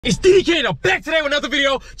It's DDK now, back today with another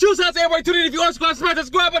video. Choose out to everybody tuning in. If you aren't subscribed, smash that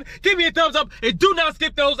subscribe button, give me a thumbs up, and do not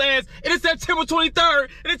skip those ads. It is September 23rd,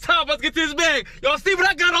 and it's time for us to get to this bag. Y'all see what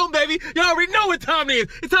I got on, baby? Y'all already know what time it is.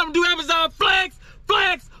 It's time to do Amazon flex,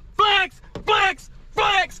 flex, flex, flex,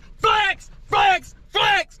 flex, flex, flex,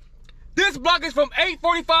 flex. This block is from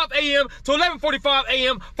 8:45 a.m. to 11:45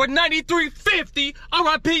 a.m. for $93.50.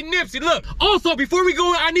 R.I.P. Nipsey. Look, also, before we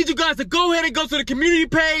go in, I need you guys to go ahead and go to the community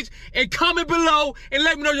page and comment below and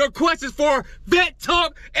let me know your questions for Vet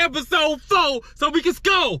Talk episode 4 so we can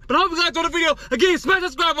go. But I hope you guys enjoyed the video. Again, smash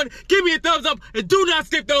that subscribe button, give me a thumbs up, and do not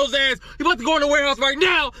skip those ads. We're about to go in the warehouse right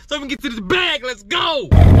now so we can get to this bag. Let's go.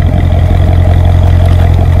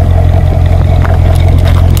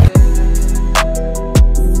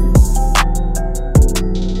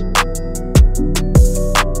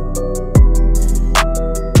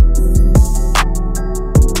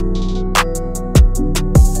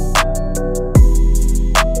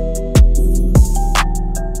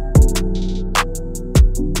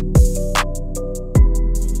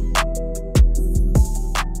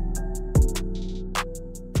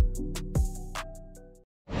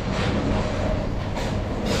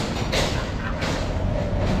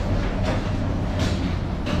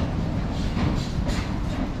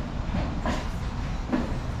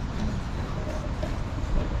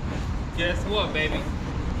 Guess what, baby?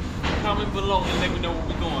 Comment below and let me know where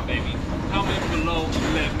we going, baby. Comment below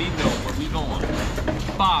and let me know where we going.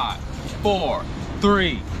 5, 4,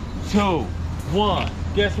 3, 2, 1.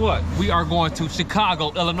 Guess what? We are going to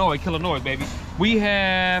Chicago, Illinois, baby. We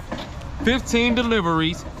have 15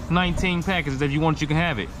 deliveries, 19 packages. If you want it, you can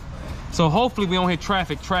have it. So hopefully we don't hit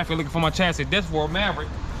traffic looking for my chassis. That's for Maverick.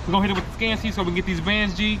 We're gonna hit it with the scan sheet so we can get these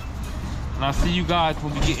vans, G. And I'll see you guys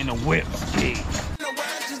when we get in the whip, G.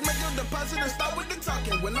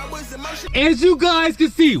 As you guys can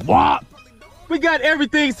see, we got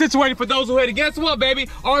everything situated for those who had it. Guess what, baby?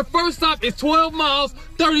 Our first stop is 12 miles,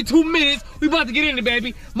 32 minutes. We about to get in it,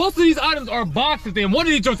 baby. Most of these items are boxes, and one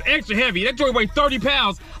of these joints extra heavy. That joint weighs 30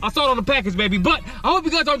 pounds. I saw it on the package, baby. But I hope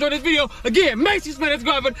you guys are enjoying this video. Again, make sure you smash that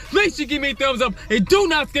subscribe button. Make sure you give me a thumbs up, and do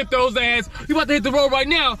not skip those ads. We about to hit the road right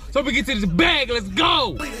now, so we get to this bag. Let's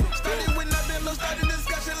go.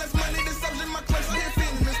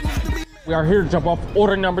 We are here to jump off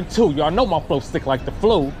order number 2. Y'all know my flow stick like the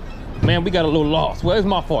flu. Man, we got a little lost. Well, it was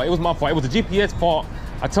my fault. It was my fault. It was the GPS fault.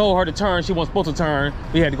 I told her to turn. She wasn't supposed to turn.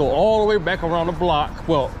 We had to go all the way back around the block.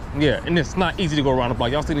 Well, yeah, and it's not easy to go around the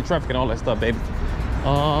block. Y'all see the traffic and all that stuff, baby.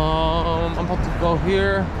 I'm about to go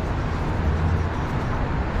here.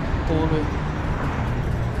 Pull it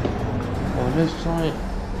on this joint.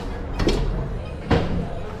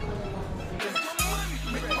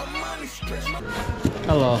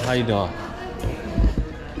 Hello, how you doing?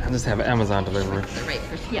 I just have an Amazon delivery.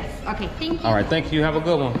 Yes, okay, thank you. All right, thank you. Have a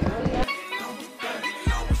good one.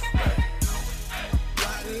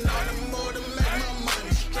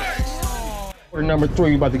 Order number 3,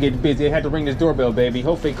 we about to get busy. I had to ring this doorbell, baby.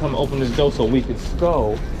 Hopefully come open this door so we can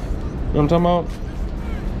go. You know what I'm talking about?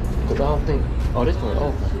 Because I don't think, oh, this door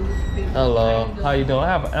open. Hello, how you doing? I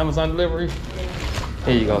have an Amazon delivery.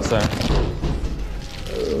 Here you go, sir.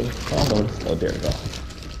 Oh, there we go.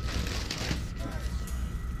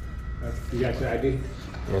 You got your ID?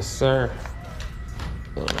 Yes, sir.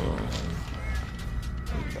 There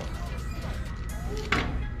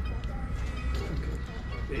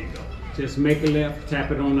you go. Just make a left,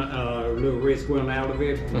 tap it on the little red square on the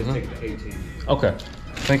elevator, and take the 18. Okay.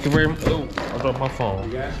 Thank you very much. Oh, I dropped my phone.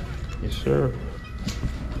 You got it? Yes, sir.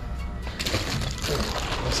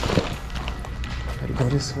 Gotta go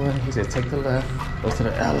this way. He said take the left. Go to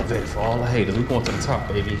the elevator for all the haters. We going to the top,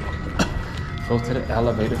 baby. Go to the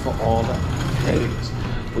elevator for all the haters.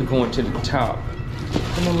 We're going to the top.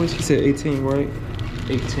 I know what she said, 18, right?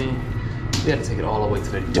 18. We had to take it all the way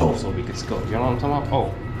to the door so we could go. You know what I'm talking about?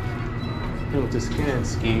 Oh. Hit with the scan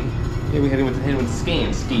ski. Yeah, we hit with the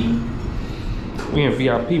scan ski. We in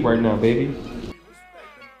VIP right now, baby.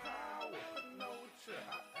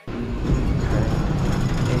 Okay.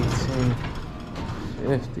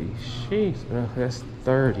 50. Sheesh, that's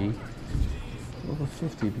 30. What would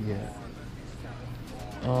 50 be at?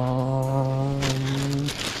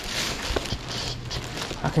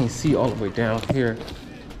 I can't see all the way down here.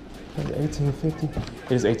 1850?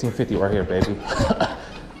 It is 1850 right here, baby.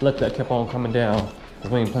 Look, that kept on coming down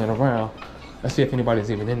because we ain't playing around. Let's see if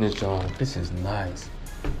anybody's even in this joint. This is nice.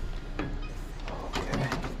 Okay,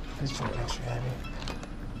 this joint extra heavy.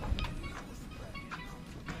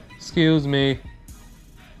 Excuse me.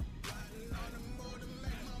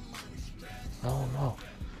 Oh no.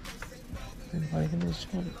 Anybody in this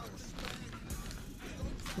joint?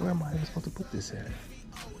 Where am I even supposed to put this at?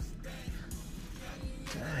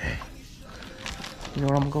 You know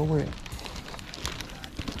what I'm gonna go with?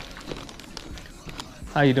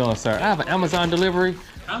 How you doing, sir? I have an Amazon delivery.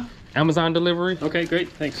 Huh? Amazon delivery. Okay, great,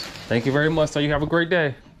 thanks. Thank you very much, sir. You have a great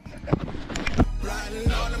day.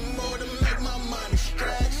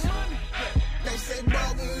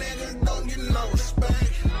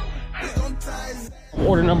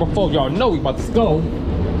 Order number 4. Y'all know we about to go.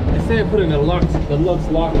 They said put in the Lux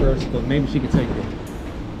lockers, but maybe she could take it.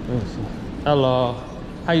 Hello.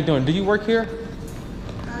 How you doing? Do you work here?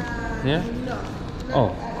 Yeah? No.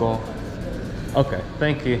 Oh, go. Okay,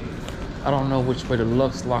 thank you. I don't know which way the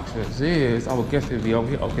Lux lockers is. I would guess it'd be over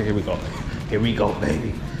here. Okay, here we go. Here we go,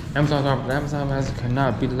 baby. Amazon bags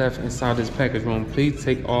cannot be left inside this package room. Please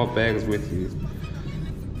take all bags with you.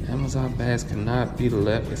 Amazon bags cannot be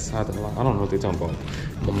left inside the locker. I don't know what they're talking about.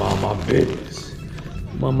 But mind my business.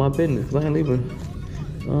 Mind my business. I ain't leaving.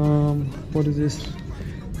 What is this?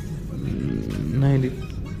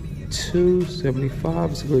 92,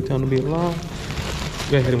 75. It's a great time to be alive.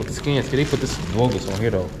 You gotta hit them with the scans. They put this bogus on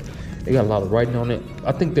here though. They got a lot of writing on it.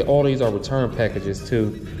 I think that all these are return packages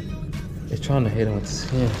too. They're trying to hit them with the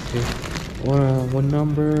scans. What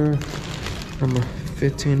number? Number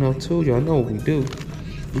 1502. Y'all know what we do.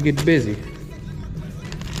 We get busy.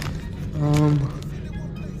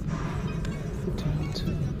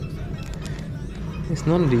 1502. It's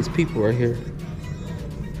none of these people right here.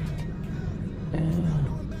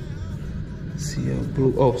 CL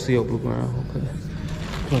blue. Oh, CL blue brown. Okay.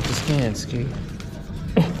 Put up the scan ski.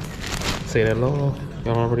 Say that logo.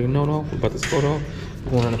 Y'all already know though. We're about to go though.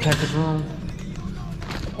 Going in the package room.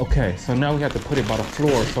 Okay, so now we have to put it by the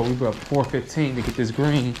floor. So we got 415 to get this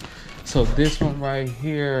green. So this one right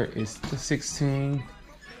here is the 16.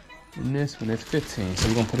 And this one is 15. So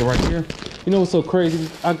we're gonna put it right here. You know what's so crazy?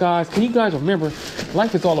 Guys, can you guys remember?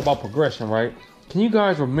 Life is all about progression, right? Can you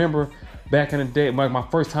guys remember back in the day, my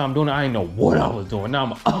first time doing it, I didn't know what I was doing.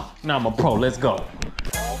 Now I'm a pro. Let's go.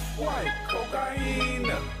 Off-white, cocaine,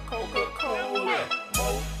 Coca-Cola,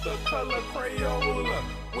 the color Crayola,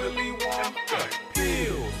 Willy Wonka,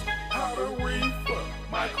 pills, powder reefer,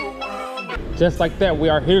 Micro-Rama. Just like that, we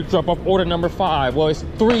are here to drop off order number 5. Well, it's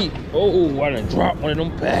 3. Oh, I done dropped one of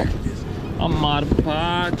them packages. I'm out of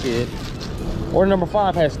pocket. Order number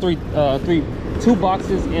 5 has 2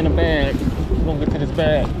 boxes in a bag. We're gonna get to this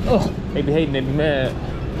bag. Ugh, they be hating, they be mad.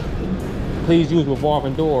 Please use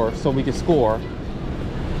revolving door so we can score.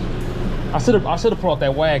 I should have pulled out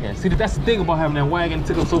that wagon. See, that's the thing about having that wagon. It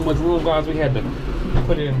took up so much room, guys. We had to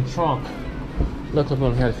put it in the trunk. Luckily, we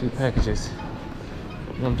only had a few packages. You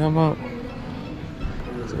know what I'm talking about?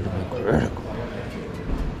 It's gonna be critical.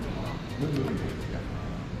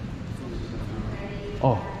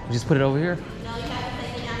 Oh, you just put it over here? No, you have to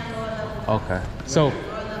take it down the lower level.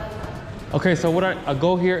 Okay. So what I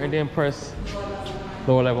go here and then press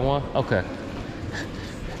lower level 1? Okay.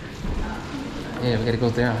 Yeah, we gotta go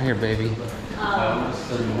down here, baby. Oh.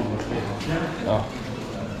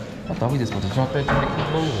 I thought we just want to drop that joint and keep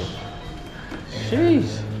moving.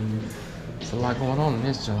 Sheesh. There's a lot going on in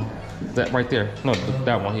this joint. That right there. No,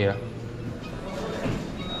 that one, yeah.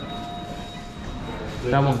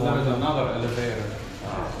 That one going up. There's another elevator.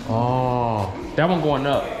 Oh, that one going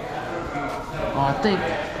up. Oh, I think.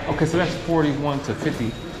 Okay, so that's 41 to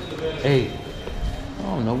 58. I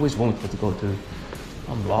don't know which one we're supposed to go to.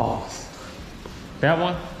 I'm lost. That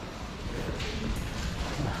one?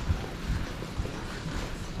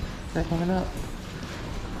 That coming up?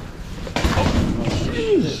 Oh,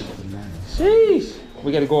 sheesh. Sheesh.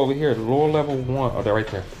 We gotta go over here, the lower level 1. Oh, they're right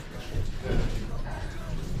there.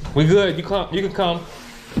 We good, you can come.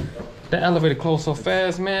 That elevator closed so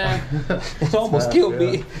fast, man. It almost killed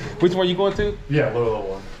me. Which one you going to? Yeah, lower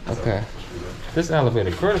level 1. Okay. This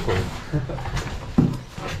elevator critical.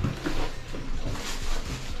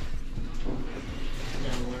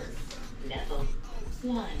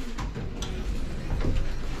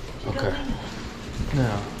 Okay.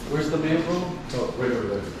 Now. Where's the mail room? Oh, right over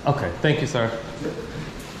there. Okay, thank you, sir.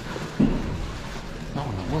 I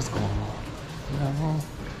don't know what's going on. Mail room.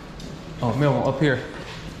 Oh, mail room up here.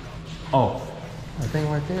 Oh, that thing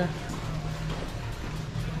right there.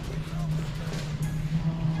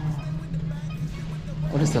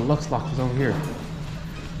 What is the Lux lock? It's over here.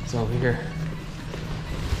 It's over here.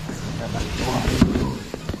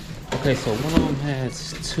 Okay, so one of them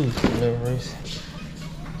has 2 deliveries.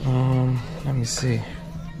 Let me see.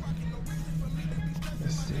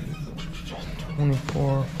 Let's see.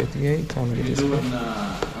 24.58. Time to get this. You doing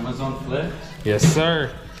Amazon Flex? Yes,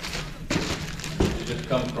 sir. It just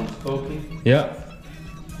comes from Skokie? Yep.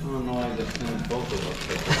 Oh no, I just sent both of us.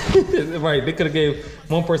 Right, they could have gave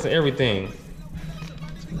one person everything.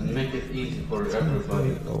 And make make it easy for everybody.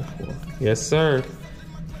 2004. Yes, sir.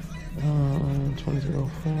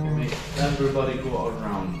 2004. Make everybody go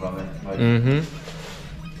around, brother. Like,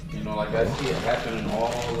 you know, like I see it happening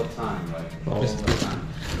all the time, like all the time.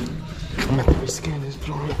 I'm gonna have to rescan this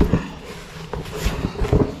joint.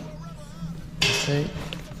 Okay.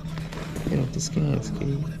 Get off the scan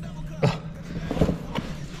ski. I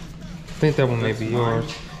think that one may be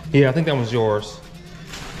yours. Yeah, I think that one's yours.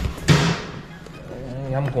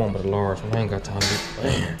 Hey, I'm going with a large one. I ain't got time to do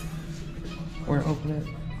it. Where open it?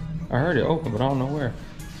 I heard it open, but I don't know where.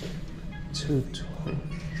 220.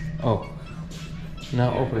 Oh.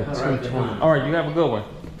 Now open it. 220. Alright, you have a good one.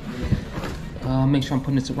 Make sure I'm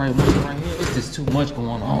putting this the right one right here. It's just too much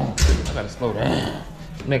going on. I gotta slow down.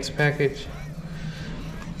 Next package.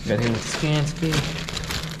 Got him with the scan ski.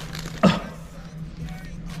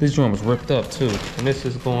 This joint was ripped up too. And this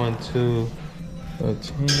is going to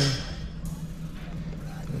 13.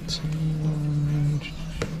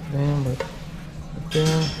 Damn, but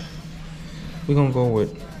yeah. We're gonna go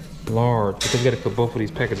with large because we gotta put both of these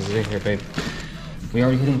packages in here, baby. We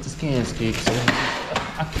already hit him with the scan ski, so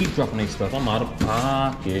I keep dropping these stuff. I'm out of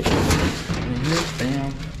pocket.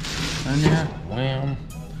 Bam. And there. Wham.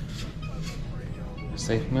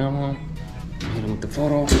 Safe mail room. Hit him with the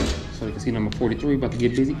photo so you can see number 43. About to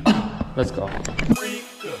get busy. Let's go.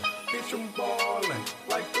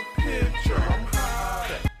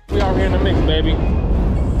 We out here in the mix, baby.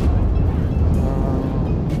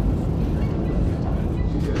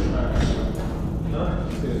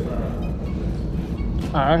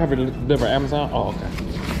 I have it delivered Amazon. Oh, okay.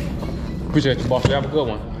 Appreciate you, boss. You have a good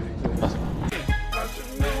one.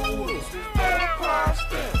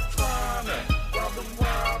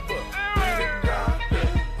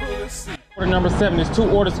 Order number 7. There's 2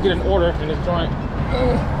 orders to get an order in this joint.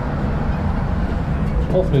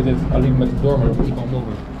 Hopefully, I'll leave them at the door and keep on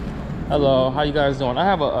moving. Hello, how you guys doing? I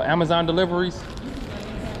have a Amazon Deliveries.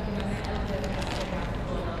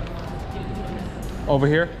 Over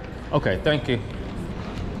here? Okay, thank you.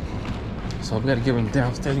 So we gotta get him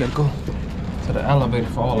downstairs. We gotta go to the elevator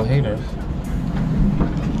for all the haters.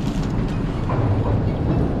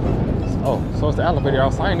 Oh, so it's the elevator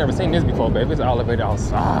outside. I ain't never seen this before, baby. It's the elevator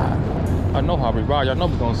outside. I know how we ride. Y'all know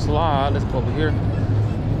we're gonna slide. Let's go over here.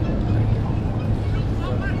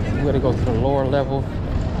 We gotta go to the lower level.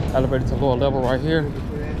 Elevator to lower level right here.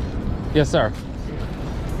 Yes, sir.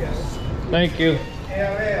 Yes. Thank you.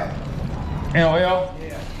 LL?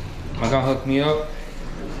 Yeah. My guy hooked me up.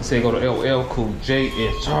 He said go to LL Cool J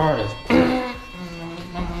is hard.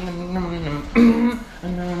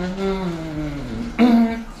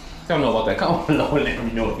 Don't know about that. Come on, Lord, let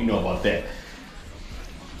me know if you know about that.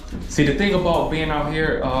 See, the thing about being out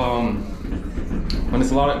here, when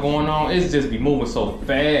there's a lot going on, it's just be moving so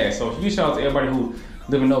fast. So you shout out to everybody who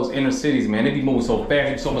live in those inner cities, man. They be moving so fast.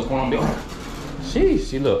 There's so much going on. Oh,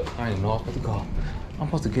 sheesh, look. I didn't know I was supposed to go. I'm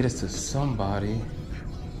supposed to get this to somebody.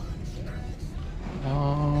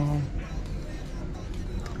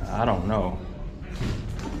 I don't know.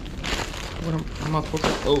 What am I supposed to?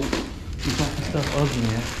 Oh, you got this stuff ugly,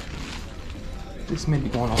 man. This may be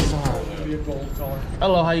going outside.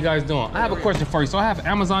 Hello, how you guys doing? I have a question for you. So I have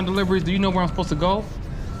Amazon Deliveries. Do you know where I'm supposed to go?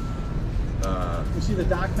 You see the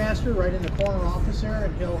dock master right in the corner office there,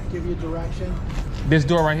 and he'll give you direction. This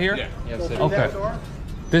door right here? Yeah. Go through Okay. that door.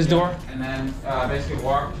 This door? And then basically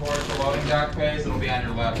walk towards the loading dock phase. It'll be on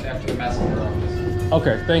your left after the messenger office.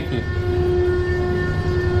 Okay, thank you.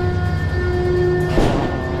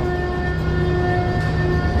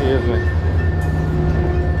 Here's me.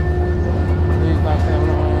 Please not saying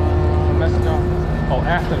messenger office. Oh,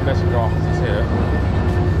 after the messenger office is here.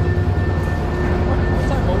 What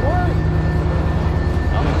type of work?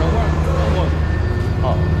 I don't know what.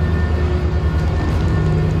 Oh.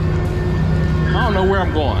 I don't know where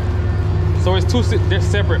I'm going. So it's they're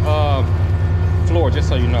separate floors, just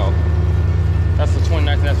so you know. That's the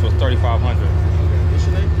 2019, that's for 3,500. Okay. What's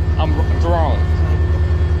your name? I'm Jerome.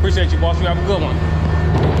 Appreciate you, boss. You have a good one.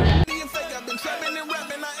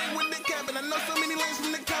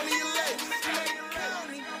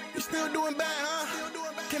 You still doing bad, huh?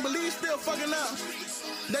 Can't believe you still fucking up.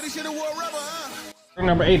 Daddy should have wore rubber, huh?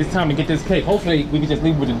 Number 8, it's time to get this cake. Hopefully, we can just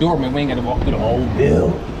leave it with the doorman. We ain't got to walk through the whole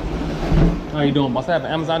bill. How you doing, boss? I have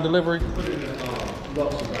an Amazon delivery?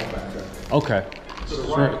 Okay.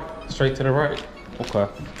 Straight to the right. Okay.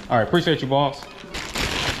 All right. Appreciate you, boss.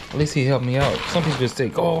 At least he helped me out. Some people just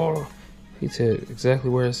think, oh, he said exactly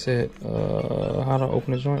where it said, how to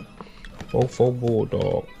open the joint. 44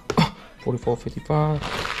 Bulldog. 4455.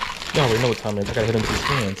 Y'all already know what time it is. I gotta hit him with his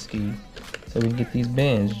hand, ski. So we can get these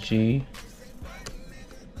bands, G.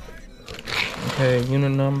 Okay. Okay,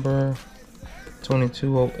 unit number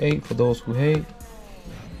 2208 for those who hate.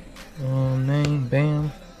 Name,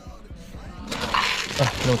 bam.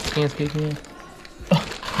 No scan stick in.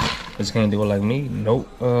 Just can't do it like me. Nope.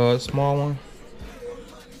 Small one.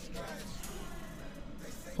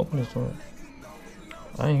 Open this door.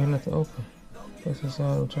 I ain't hear nothing open. What's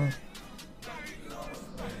inside of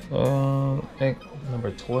the egg number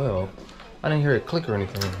 12. I didn't hear it click or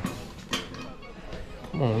anything.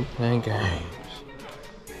 Come on, we playing games.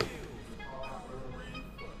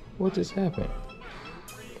 What just happened?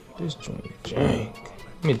 This joint jank.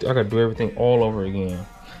 I gotta do everything all over again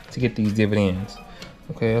to get these dividends.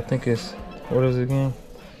 Okay, I think it's, what is it again?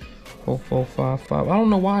 4455. I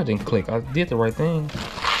don't know why I didn't click. I did the right thing.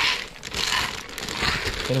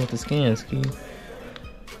 Hit it with the scan key.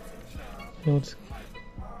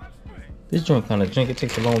 This joint kind of jank. It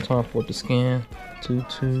takes a long time for it to scan.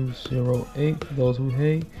 2208 for those who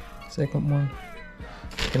hate. Second one.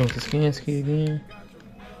 Hit it with the scan key again.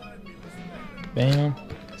 Bam.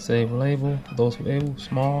 Save label for those who able.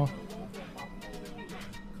 Small.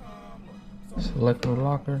 Select the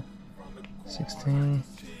locker. 16.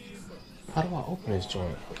 How do I open this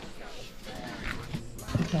joint?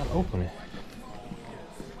 It's not opening.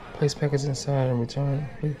 Place package inside and return.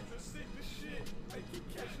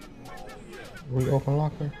 Reopen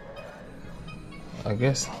locker. I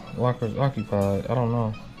guess locker's occupied. I don't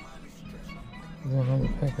know. Is there another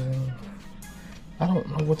package in? I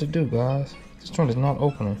don't know what to do, guys. This joint is not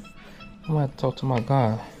opening. I'm gonna have to talk to my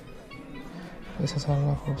guy. This is how the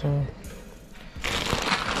locker return.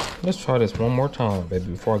 Let's try this one more time, baby,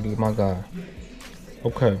 before I get my guy.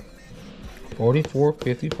 Okay.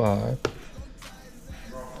 4455.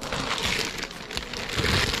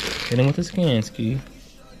 Hit him with the scan key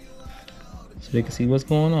so they can see what's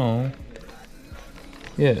going on.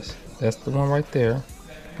 Yes, that's the one right there.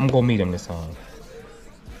 I'm gonna meet him this time.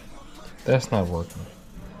 That's not working.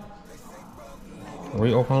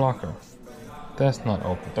 Reopen locker. That's not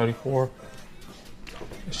open. 34.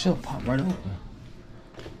 It should pop right open.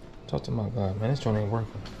 Talk to my guy, man. This joint ain't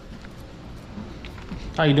working.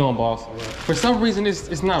 How you doing, boss? For some reason,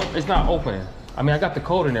 it's not opening. I mean, I got the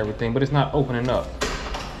code and everything, but it's not opening up.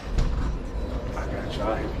 I got you.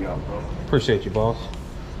 I'll help you out, bro. Appreciate you, boss.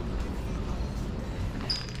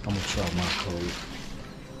 I'm gonna try my code.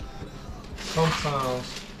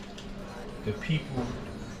 Sometimes the people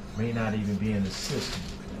may not even be in the system.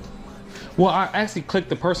 Well, I actually clicked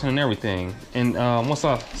the person and everything, and once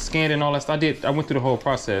I scanned and all that stuff, I went through the whole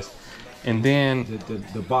process, and then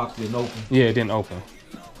The box didn't open. yeah, it didn't open.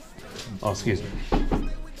 Oh, excuse me.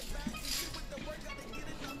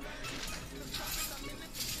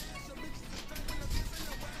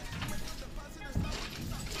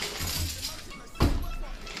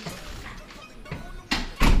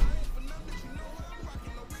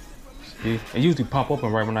 See, it usually pop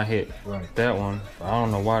open right when I hit that one. I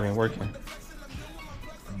don't know why it ain't working.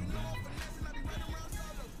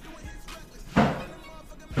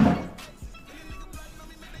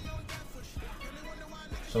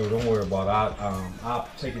 So don't worry about it. I'll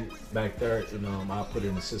take it back there and I'll put it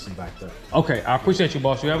in the system back there. Okay, I appreciate you,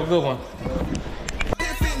 boss. You have a good one.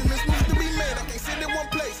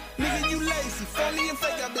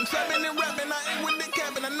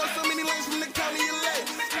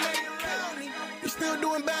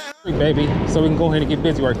 Baby, so we can go ahead and get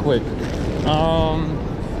busy right quick.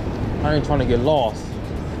 I ain't trying to get lost. You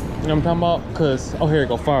know what I'm talking about? Cause oh, here you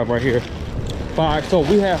go, 5 right here. 5. So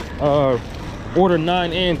we have order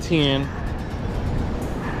 9 and 10.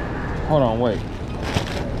 Hold on, wait.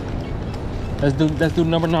 Let's do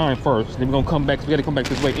number 9 first. Then we're gonna come back. So we gotta come back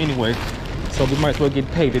this way anyway. So we might as well get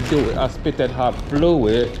paid to do it. I spit that hot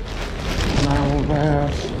fluid. Now,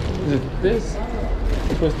 is it this?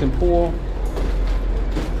 Twist and pull.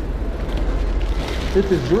 This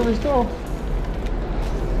is jewelry store.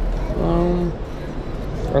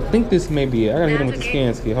 I think this may be it. I gotta hit him with the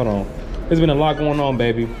scan key. Hold on. There's been a lot going on,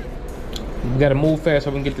 baby. We gotta move fast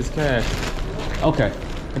so we can get this cash. Okay.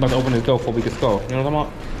 I'm about to open this door before we can go. You know what I'm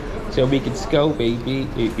talking about? So we can go, baby.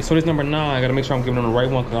 So this number 9. I gotta make sure I'm giving him the right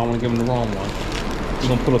one because I don't want to give him the wrong one. We're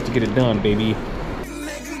gonna pull up to get it done, baby.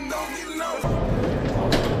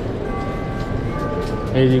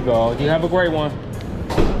 Here you go. You have a great one.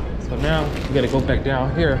 So now we gotta go back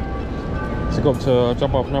down here to go to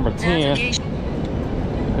drop off number 10.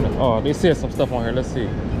 And, oh, they said some stuff on here. Let's see.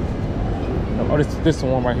 Oh, this is the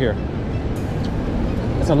one right here.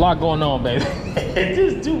 There's a lot going on, baby.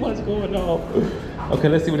 There's too much going on. Okay,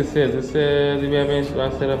 let's see what it says. It says if you have any, I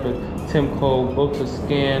set up a temp code. Go to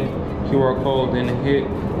scan QR code, then hit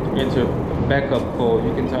enter backup code.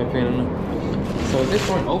 You can type in. So is this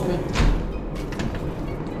one open?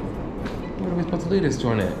 Where are we supposed to leave this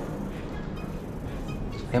joint at?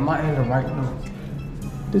 Am I in the right one?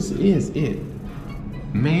 This is it.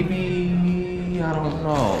 Maybe, I don't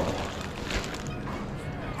know.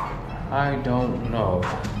 I don't know.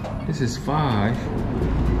 This is 5.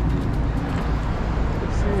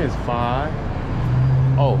 This is 5.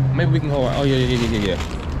 Oh, maybe we can hold. Oh, yeah.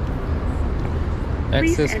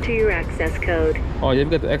 Please Access. enter your access code. Oh, yeah, we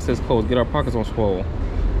got the access code. Get our pockets on swole.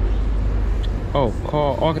 Oh,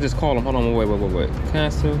 call. Oh, I can just call them. Hold on, wait.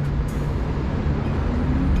 Cancel.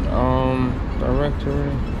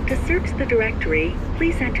 Directory. To search the directory,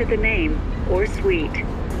 please enter the name or suite.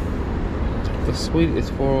 The suite is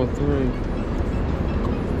 403.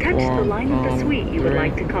 Touch the line of the suite you would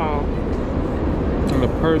like to call. And the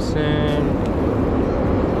person.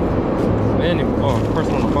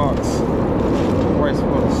 Person on the box. Right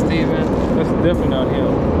for Steven. That's definitely not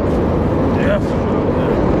him. Definitely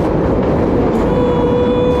not him.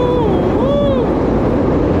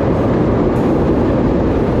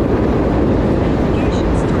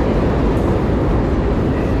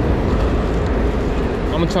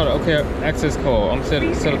 I'm gonna try to, okay, access code. I'm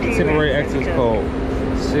setting set up the temporary access code.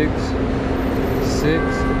 6.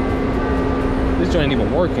 This joint ain't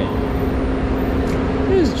even working.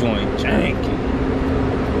 This joint janky.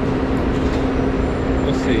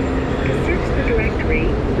 Let's see. To search the directory,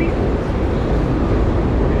 please.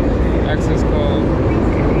 Access code.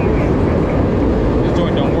 This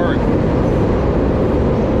joint don't work.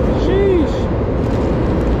 Sheesh.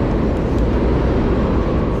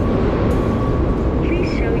 Please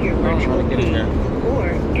show your virtual key or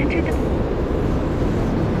enter the.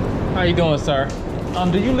 How you doing, sir?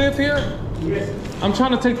 Do you live here? Yes. I'm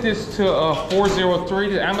trying to take this to 403,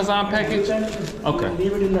 the Amazon package. Okay.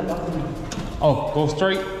 Leave it in the document. Oh, go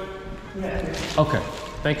straight? Yeah. Okay.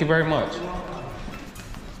 Thank you very much.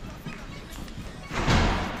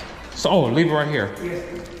 So, oh, leave it right here. Yes.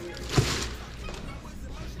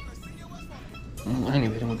 I ain't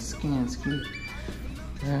even with the skin.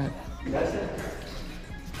 That. That's it.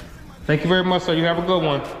 Thank you very much, sir. You have a good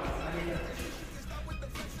one.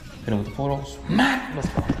 Hit him with the photos. Let's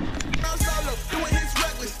go.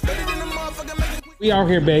 We out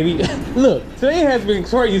here, baby. Look, today has been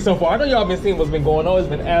crazy so far. I know y'all been seeing what's been going on. It's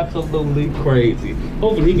been absolutely crazy.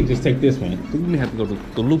 Hopefully he can just take this one. We may have to go to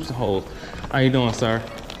the loops and holes. How you doing, sir?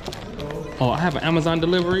 Oh, I have an Amazon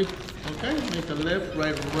delivery. Okay, make a left,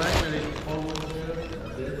 right, and then forward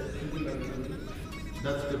there.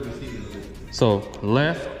 That's the receiving. So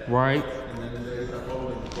left, right. And then there is a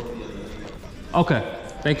forward and forward. Okay,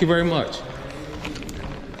 thank you very much.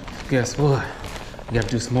 Guess what? You gotta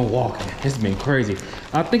do some more walking. It's been crazy.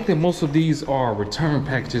 I think that most of these are return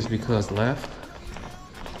packages because left.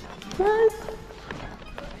 Right.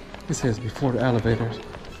 It says before the elevators.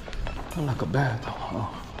 I like a bathroom. Oh.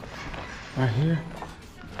 Right here.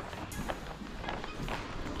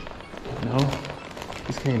 No,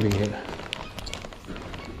 this can't be it.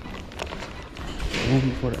 One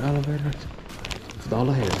before the elevators. It's all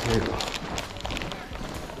ahead. Here we go.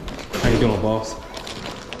 How you doing, boss?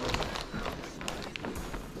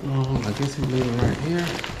 I guess he's leaving right here.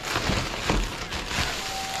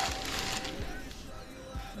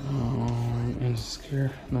 In the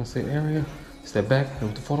secure, not safe area. Step back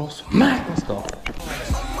with the photos. Let's go.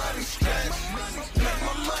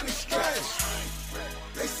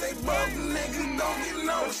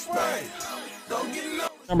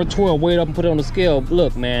 Number 12, weighed up and put it on the scale.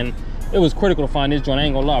 Look, man, it was critical to find this joint. I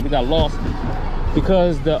ain't gonna lie, we got lost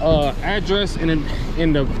because the address in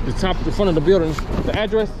the front of the building, the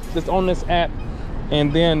address that's on this app,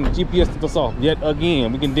 and then GPS took us off. Yet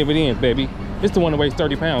again, we can dividends, baby. It's the one that weighs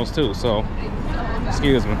 30 pounds too, so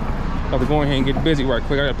excuse me. I have to go in here and get busy right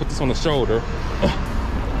quick. I gotta put this on the shoulder.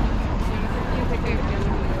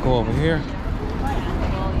 Go over here.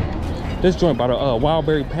 This joint by the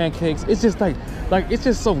Wildberry pancakes. It's just like it's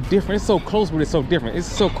just so different. It's so close, but it's so different.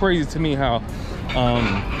 It's so crazy to me how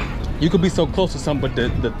you could be so close to something,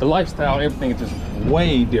 but the lifestyle, everything is just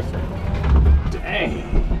way different.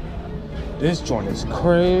 Dang. This joint is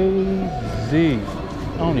crazy.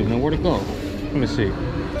 I don't even know where to go. Let me see.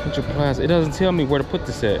 Central Plaza. It doesn't tell me where to put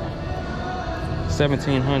this at.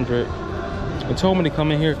 1700. It told me to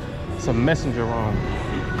come in here. It's a messenger room.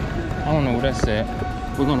 I don't know where that's at.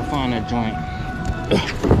 We're gonna find that joint.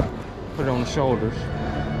 Put it on the shoulders.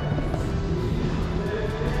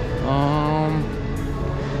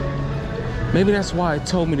 Maybe that's why it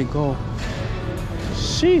told me to go.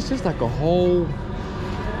 Sheesh, it's like a whole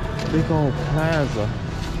big old plaza.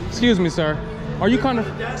 Excuse me, sir. Are you kind of?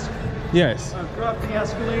 Yes. Go up the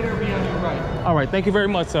escalator, be on your right. All right, thank you very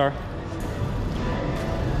much, sir.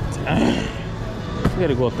 had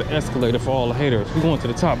to go up the escalator for all the haters. We going to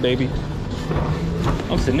the top, baby.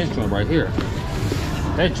 I'm sitting in this joint right here.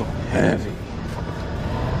 That joint heavy.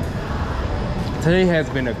 Today has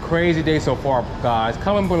been a crazy day so far, guys.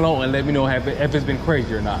 Comment below and let me know if it's been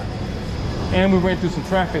crazy or not. And we ran through some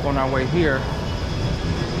traffic on our way here.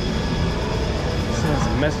 This is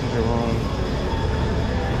a messenger room.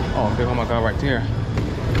 Oh, big, oh my God, right there.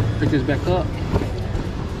 Pick this back up.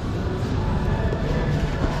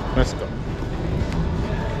 Let's go.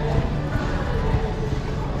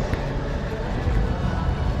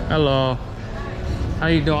 Hello. How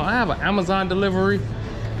you doing? I have an Amazon delivery. We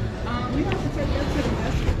have to take that to the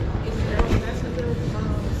messenger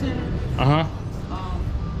center. Uh-huh.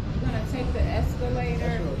 You're gonna take the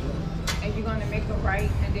escalator and you're gonna make a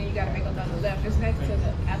right and then you gotta make another left. It's next to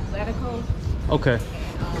the Athletico. Okay.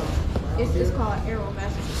 And it's called Aero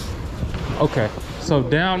Messenger. Okay. So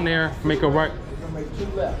down there, make a right. Make 2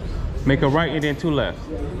 lefts. Make a right and then 2 left.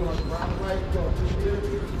 Yeah, you're gonna right, go 2 here, and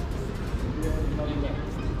then another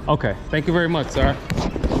left. Okay. Thank you very much, sir.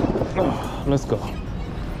 Oh, let's go.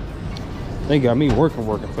 They got me working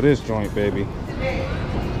for this joint, baby.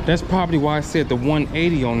 That's probably why I said the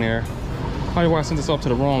 180 on there. Probably why I sent this up to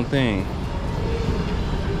the wrong thing.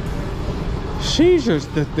 She's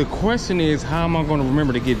just, the question is, how am I going to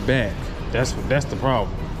remember to get back? That's the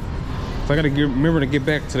problem. So I got to remember to get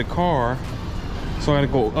back to the car. So I got to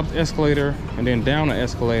go up the escalator and then down the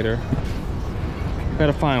escalator. Got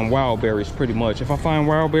to find wild berries pretty much. If I find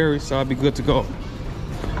wild berries, I'll be good to go.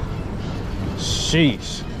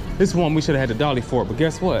 Sheesh. This one we should have had the dolly for it, but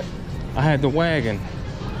guess what? I had the wagon.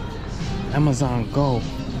 Amazon Go.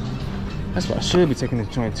 That's what I should be taking this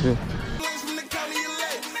joint to.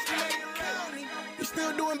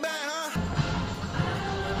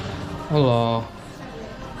 Hello.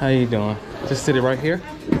 How you doing? Just sit it right here?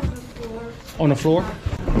 On the floor?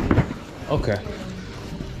 Okay.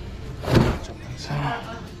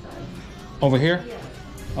 Over here?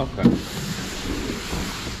 Okay.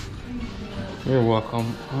 You're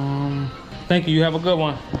welcome. Thank you. You have a good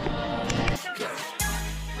one.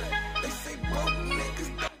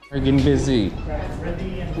 We're getting busy.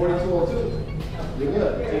 4202. You're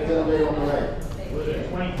good. Take the elevator on the right.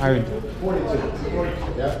 42.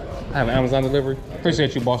 Yep. I have an Amazon delivery.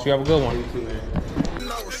 Appreciate you, boss. You have a good one. You too, man.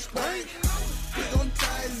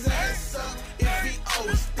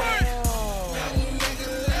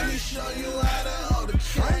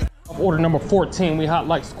 Order number 14, we hot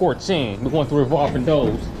like scorching. We're going through revolving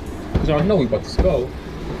doors. Cause y'all know we about to go.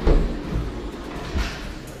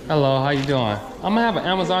 Hello, how you doing? I'm gonna have an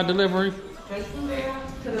Amazon delivery. Straight from there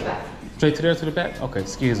to the back. Straight to there to the back? Okay,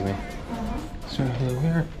 excuse me. Straight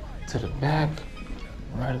here to the back.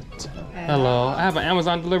 Right to the back. Hello, I have an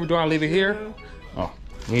Amazon delivery. Do I leave it here? Oh,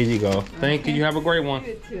 here you go. Thank you. You have a great one.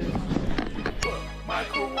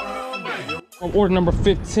 Order number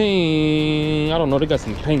 15. I don't know, they got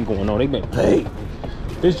some paint going on. They been paid.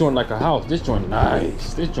 This joint like a house. This joint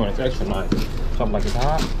nice. This joint is extra nice. Drop like it's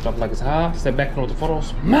hot. Drop like it's hot. Step back and with the photos.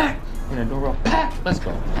 Smack! And the doorbell. Pack! Let's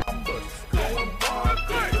go.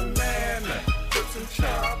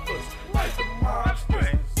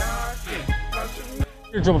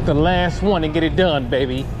 Here, jump up the last one and get it done,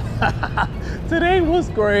 baby. Today was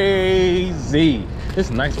crazy.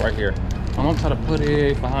 It's nice right here. I'm gonna try to put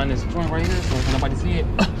it behind this joint right here so nobody see it.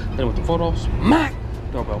 Then with the photos, smack,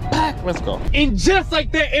 doorbell, back, let's go. And just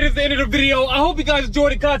like that, it is the end of the video. I hope you guys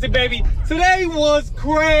enjoyed the content, baby. Today was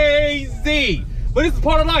crazy. But it's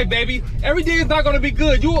part of life, baby. Every day is not gonna be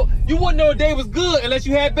good. You wouldn't know a day was good unless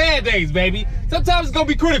you had bad days, baby. Sometimes it's gonna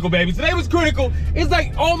be critical, baby. Today was critical. It's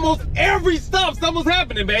like almost every stop, something's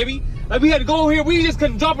happening, baby. Like we had to go here, we just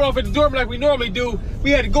couldn't drop it off at the door like we normally do.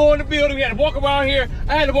 We had to go in the building, we had to walk around here.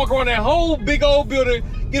 I had to walk around that whole big old building,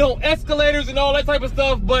 get on escalators and all that type of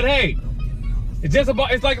stuff. But hey, it's just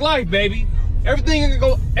about, it's like life, baby. Everything ain't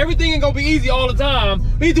gonna be easy all the time.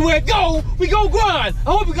 But either way it go, we go grind.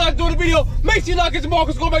 I hope you guys enjoyed the video. Make sure you like it, your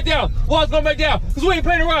markers going back down. Why it's going back down? Because we ain't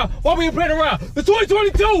playing around. Why we ain't playing around? The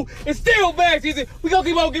 2022 is still bag season. We gonna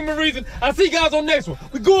keep on giving a reason. I'll see you guys on the next one.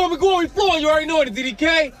 We going, we flowing. You already know it,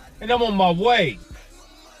 DDK. And I'm on my way.